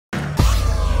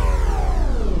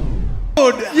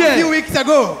a few weeks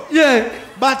ago. Yeah.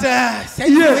 But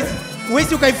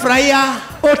wezi ukaifurahia.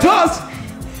 Otos.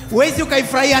 Wezi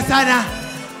ukaifurahia sana.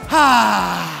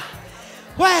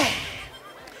 We.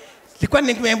 Likuwa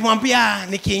nimemwambia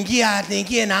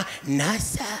niingie na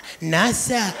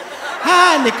NASA.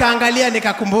 Nikaangalia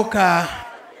nikakumbuka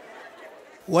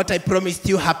what I promised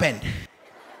you happened.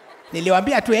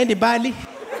 Niliwaambia tuendi mbali.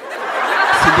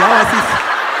 Sijawa sisi.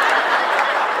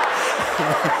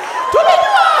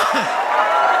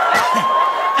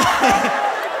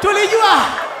 Tulijua.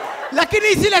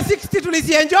 Lakini zile 60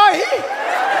 tulizienjoy.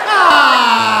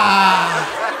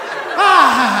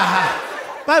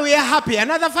 But we are happy.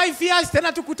 Another 5 years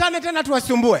tena tukutane tena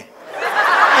tuwasumbue.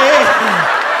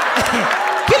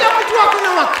 Kila mtu wako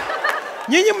na wake.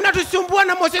 Nyinyi mnatusumbua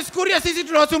na Moses Kuria, sisi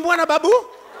tunawasumbua na babu.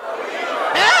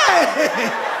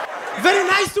 Very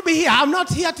nice to be here. I'm not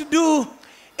here to do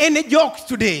any jokes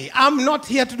today.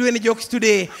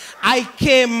 I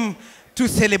came to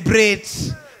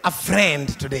celebrate a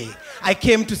friend today. I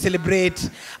came to celebrate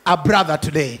a brother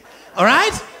today. All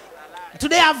right?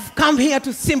 Today I've come here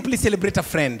to simply celebrate a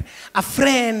friend. A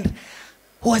friend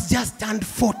who has just turned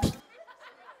 40.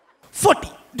 40.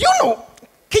 Do you know?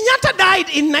 Kenyatta died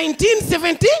in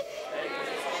 1970.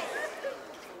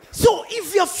 So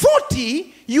if you're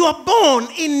 40, you are born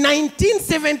in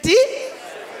 1970.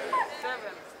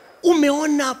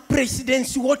 Umeona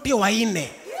presidents wote waine.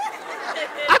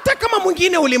 Hata kama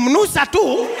mwingine ulimnusa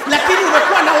tu, lakini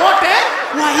umekuwa na wote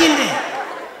waine.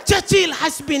 Churchill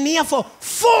has been here for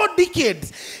 4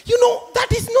 decades. You know,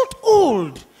 that is not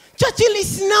old. Churchill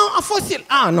is now a fossil.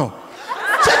 No.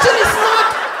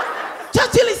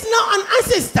 Churchill is now an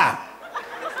ancestor.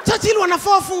 Churchill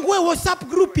wanafaa wafungue WhatsApp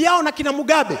group yao na kina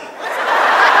Mugabe.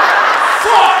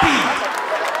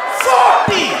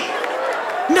 40.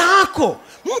 Na hako,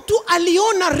 mtu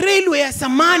aliona railway ya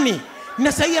zamani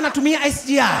na sasa anatumia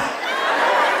SGR.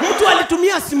 Mtu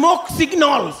alitumia smoke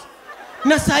signals.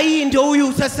 Na sasa ndio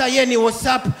huyu sasa yeye ni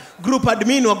WhatsApp group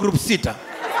admin wa group 6.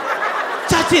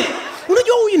 Churchill,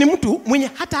 unajua huyu ni mtu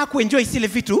mwenye hata hakuenjoy zile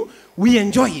vitu we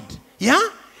enjoyed. Yeah?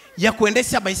 Ya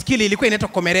kuendesha baisikeli ilikuwa inaitwa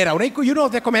Komerera. You know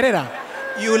the Komerera?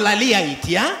 You lalia it,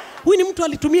 yeah? Huyu ni mtu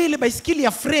alitumia ile baisikeli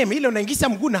ya frame, ile unaingisha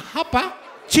mguu na hapa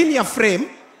chini ya frame,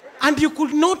 and you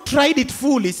could not ride it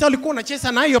fully. So ulikuwa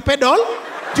unacheza na hiyo pedal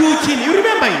juu chini. You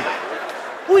remember it?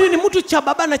 Huyu ni mtu cha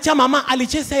baba na cha mama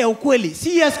alicheza ya ukweli.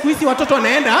 Si ya siku hizi watoto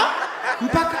wanaenda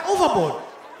mpaka overboard.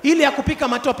 Ile ya kupika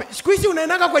matope. Siku hizi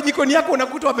unaendanga kwa jikoni yako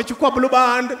unakuta wamechukua blue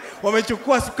band,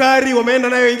 wamechukua sukari, wameenda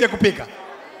nayo nje kupika.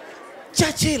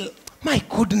 Churchill, my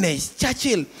goodness,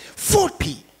 Churchill,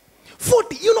 40,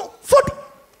 you know, 40.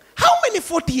 How many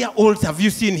 40-year-olds have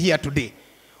you seen here today?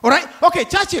 All right? Okay,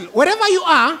 Churchill, wherever you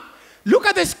are, look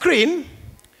at the screen.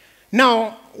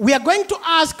 Now, we are going to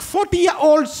ask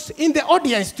 40-year-olds in the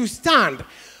audience to stand.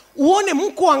 Uone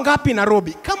mko wangapi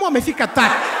Nairobi. Kama wamefika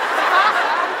 30.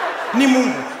 Ni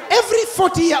Mungu. Every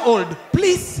 40-year-old,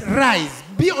 please rise.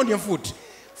 Be on your foot.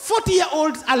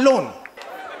 40-year-olds alone.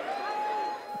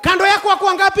 Kando yako wako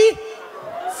wangapi?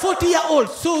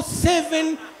 40-year-olds. So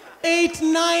 7, 8,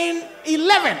 9,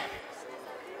 11.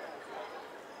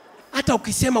 Hata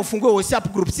ukisema ufungue WhatsApp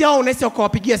group, si hao unaweza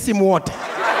ukawapigia simu wote.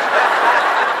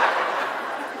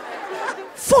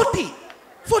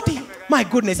 40. My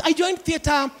goodness. I joined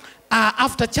theater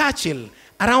after Churchill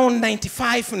around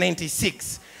 95,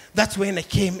 96. That's when I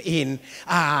came in.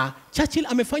 Churchill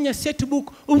amefanya set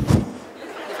book.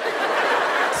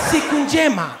 Siku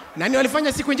njema. Nani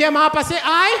walifanya siku njema hapa? Say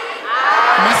I.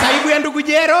 Masaibu ya ndugu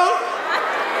Jero.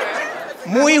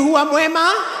 Mui huwa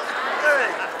mwema.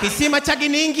 Kisima cha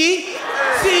Giningi.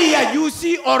 Si ya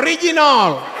juicy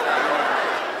original.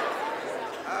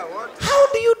 How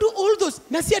do you do all those?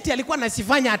 Na si ati alikuwa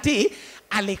anasifanya ati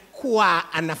alikuwa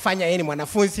anafanya yeye ni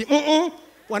mwanafunzi.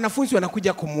 Wanafunzi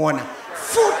wanakuja kumuona.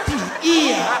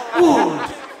 40-year-old.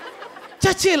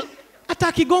 Churchill hata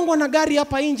akigongwa na gari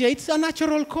hapa nje, it's a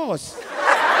natural cause.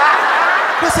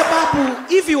 Kwa sababu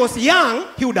if he was young,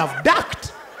 he would have ducked.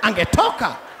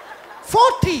 Angetoka.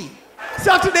 40.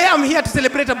 So today I'm here to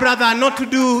celebrate a brother, not to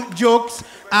do jokes.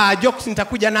 Jokes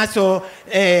nitakuja naso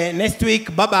next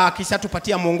week. Baba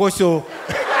akishatupatia mwongozo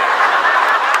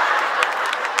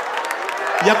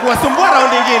ya kuwasumbua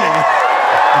round nyingine.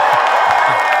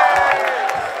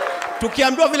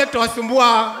 Tukiambiwa vile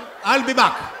tutawasumbua, I'll be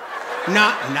back.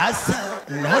 Na NASA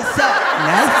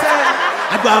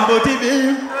Agwambo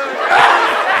TV.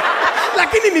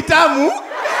 Lakini ni tamu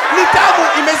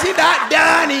imeshinda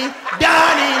Dani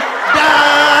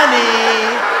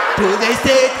to the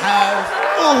State House.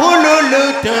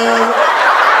 Uhululuto.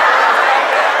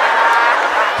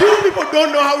 You people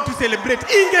don't know how to celebrate.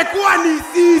 Ingekua ni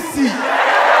Sisi.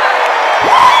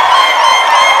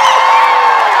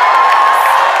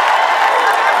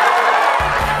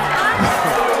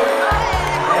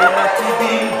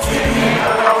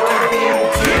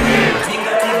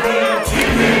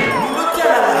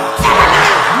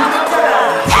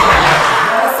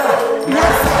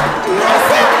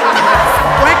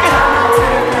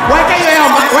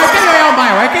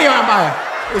 Weke hiyo mbaya.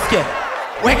 Usikie.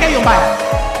 Weke hiyo mbaya.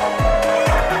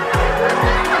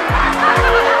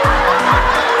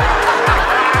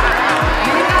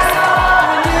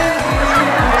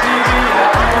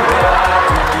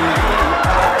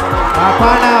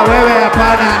 Hapana, wewe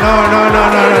hapana. No.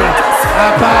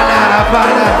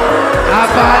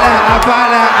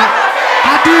 Hapana.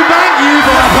 Hatuimbangi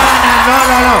hivyo hapana.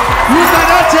 No. You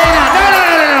cannot say that.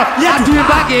 No.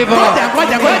 Hatuimbangi hivyo.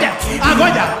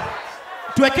 Ngoja.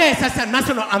 Tuweke sasa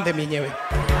national anthem yenyewe.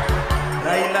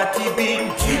 Raila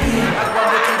Tibin.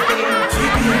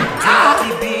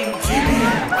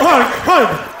 Hold.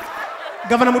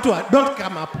 Governor Mutua, don't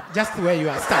come up. Just where you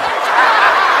are. Stand.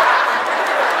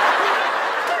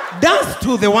 Dance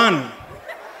to the one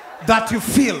that you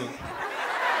feel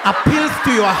appeals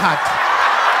to your heart.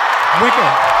 Mweke.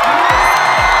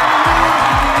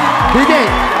 DJ.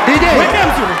 Mweke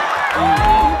mzuri.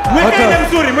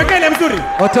 Mweke ile mzuri.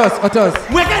 Otos.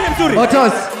 Mweke ile mzuri.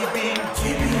 Otos.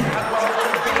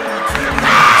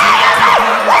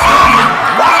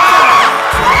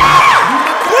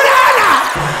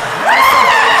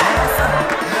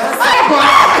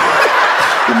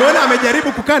 Umeona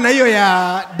amejaribu kukaa na hiyo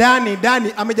ya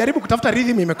Dani, amejaribu kutafuta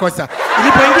rhythm imekosa.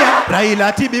 Ilipoingia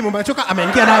Raila TB mmechoka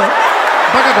ameingia nayo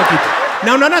mpaka kwa kitu.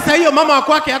 Na unaona sasa hiyo mama wa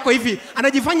kwake yako hivi,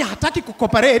 anajifanya hataki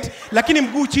kucooperate lakini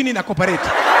mguu chini na cooperate.